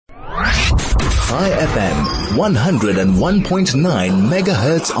Chai FM, 101.9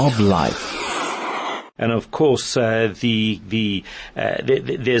 megahertz of life. And of course, there's been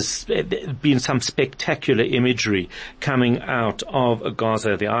some spectacular imagery coming out of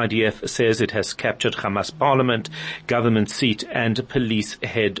Gaza. The IDF says it has captured Hamas parliament, government seat, and police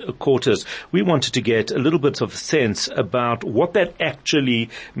headquarters. We wanted to get a little bit of sense about what that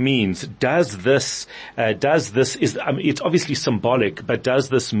actually means. It's obviously symbolic, but does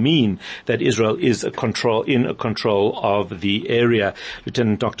this mean that Israel is in control of the area?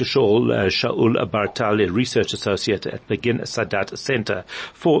 Lieutenant Dr Shaul Bartal, a research associate at Begin-Sadat Center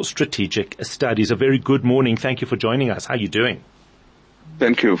for Strategic Studies. A very good morning. Thank you for joining us. How are you doing?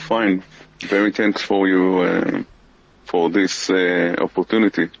 Thank you. Fine. Very thanks for you for this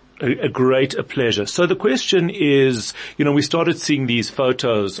opportunity. A great pleasure. So the question is, we started seeing these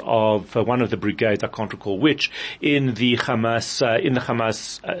photos of one of the brigades, I can't recall which, in the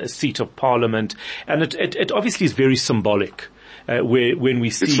Hamas seat of parliament, and it obviously is very symbolic. When we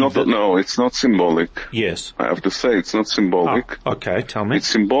see it's not symbolic. Yes, I have to say it's not symbolic. Okay, tell me. It's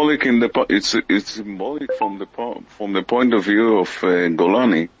symbolic it's symbolic from the point of view of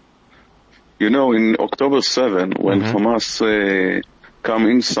Golani. In October 7, when Hamas come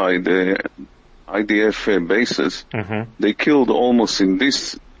inside the IDF bases, they killed almost in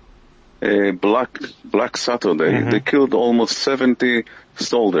this Black Saturday. They killed almost 70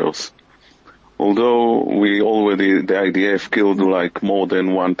 soldiers. Although the IDF killed like more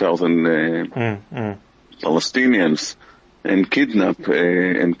than 1,000 Palestinians and kidnapped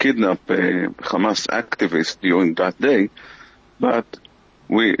Hamas activists during that day, but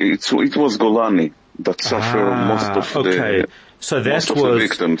it was Golani that suffered most of the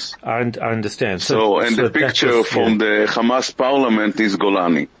victims. I understand. The picture from the Hamas parliament is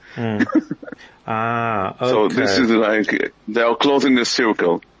Golani. Okay. So this is like they are closing the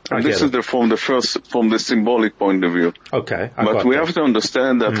circle. And this is from the symbolic point of view. Okay. But we have to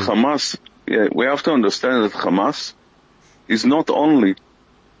understand that Hamas is not only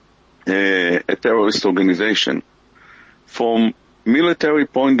a terrorist organization. From military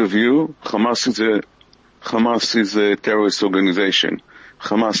point of view, Hamas is a terrorist organization.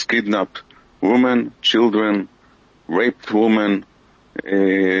 Hamas kidnapped women, children, raped women,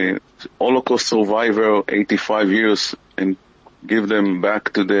 Holocaust survivor, 85 years, and give them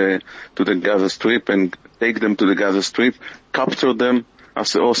back to the Gaza Strip and take them to the Gaza Strip, capture them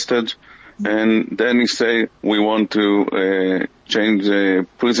as a hostage, and then he say, we want to change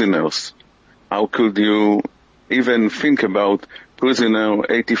prisoners. How could you even think about prisoner,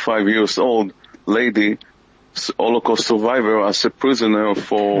 85 years old lady, Holocaust survivor, as a prisoner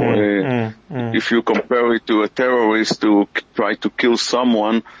for, if you compare it to a terrorist who try to kill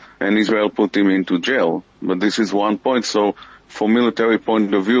someone and Israel put him into jail. But this is one point. So from military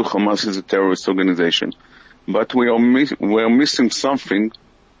point of view, Hamas is a terrorist organization. But we are missing something,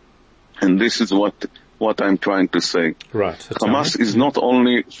 and this is what I'm trying to say. Right. Hamas is not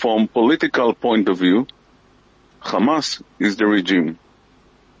only from political point of view, Hamas is the regime.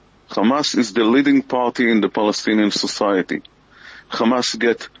 Hamas is the leading party in the Palestinian society. Hamas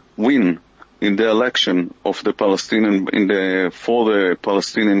get win in the election of the for the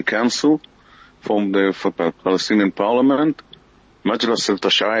Palestinian Council, from the Palestinian Parliament, Majlis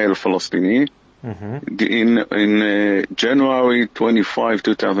al-Tashri'i al-Falastini, in January 25,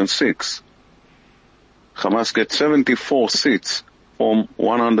 2006. Hamas get 74 seats from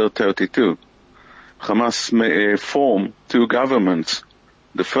 132. Hamas form two governments.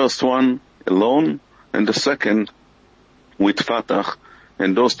 The first one alone, and the second with Fatah.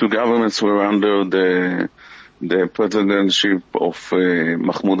 And those two governments were under the presidentship of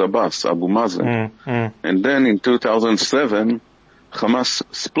Mahmoud Abbas, Abu Mazen. And then in 2007, Hamas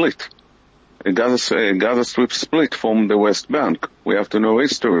split. Gaza Strip split from the West Bank. We have to know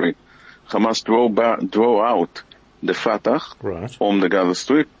history. Hamas draw out the Fatah from the Gaza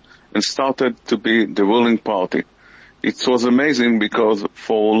Strip and started to be the ruling party. It was amazing because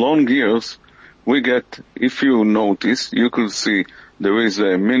for long years, if you notice, you could see there is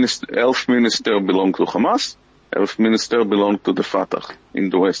a health minister belong to Hamas, health minister belong to the Fatah in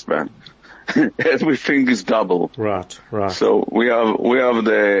the West Bank. Everything is double. Right. So we have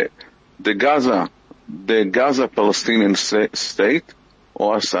the Gaza Palestinian state,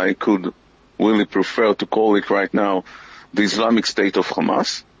 or as I could really prefer to call it right now, the Islamic State of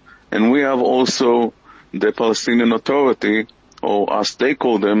Hamas. And we have also the Palestinian Authority, or as they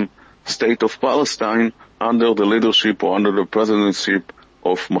call them, State of Palestine, under the leadership or under the presidency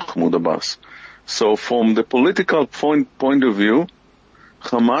of Mahmoud Abbas. So from the political point of view,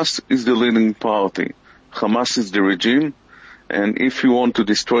 Hamas is the leading party. Hamas is the regime, And if you want to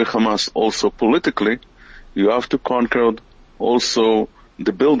destroy Hamas also politically, you have to conquer also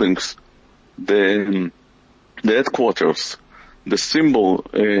the buildings, the headquarters, the symbol,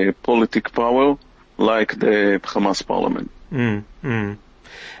 politic power, like the Hamas parliament.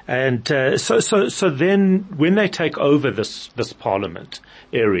 And so then when they take over this parliament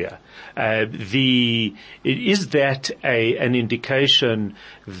area, is that an indication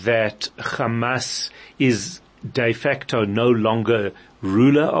that Hamas is de facto no longer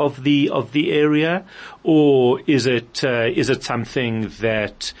ruler of the area, or is it something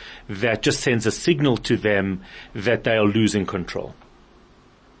that just sends a signal to them that they are losing control?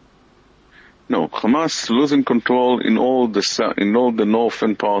 No, Hamas losing control in all the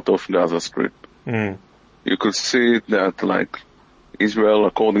northern part of Gaza Strip. You could see that, like, Israel,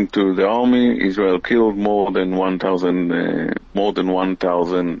 according to the army, Israel killed more than 1,000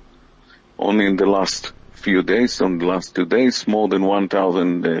 only in the last few days, on the last 2 days, more than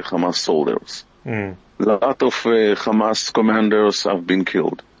 1,000 Hamas soldiers. A lot of Hamas commanders have been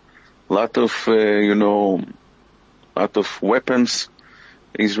killed. Lot of weapons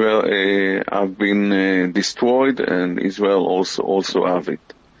Israel have been destroyed, and Israel also have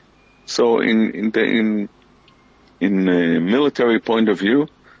it. So in military point of view,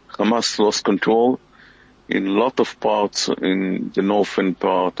 Hamas lost control in a lot of parts in the northern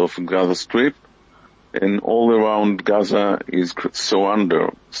part of Gaza Strip, and all around Gaza is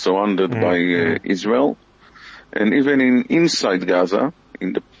surrounded by Israel. And even inside Gaza,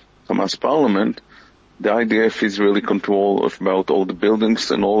 in the Hamas parliament, the IDF is really control about all the buildings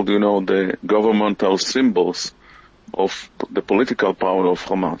and all, the governmental symbols of the political power of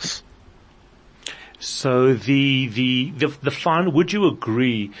Hamas. So the final, would you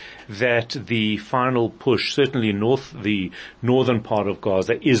agree that the final push, certainly the northern part of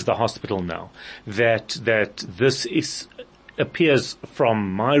Gaza, is the hospital now? That this appears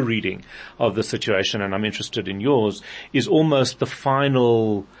from my reading of the situation, and I'm interested in yours, is almost the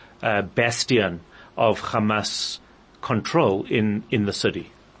final bastion of Hamas control in the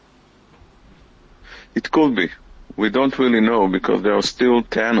city. It could be. We don't really know, because there are still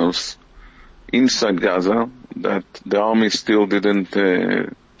tunnels inside Gaza that the army still didn't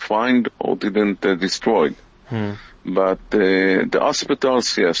find or didn't destroy. But the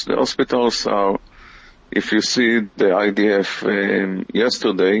hospitals, yes, the hospitals are, if you see the IDF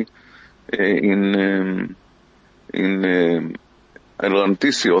yesterday in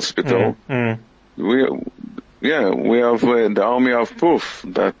Atlantis Hospital, we have the army have proof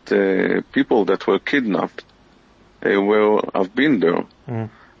that people that were kidnapped have been there.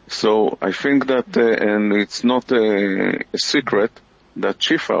 So I think that, and it's not a secret, that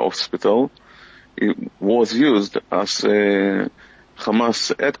Shifa Hospital was used as a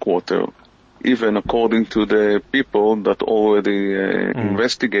Hamas headquarters, even according to the people that already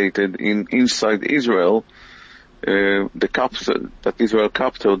investigated inside Israel, that Israel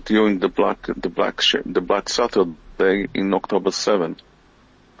captured during the Black Saturday in October 7.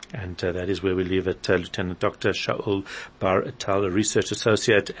 And that is where we leave it. Lieutenant Dr. Shaul Bartal, a research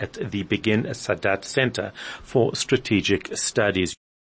associate at the Begin-Sadat Center for Strategic Studies.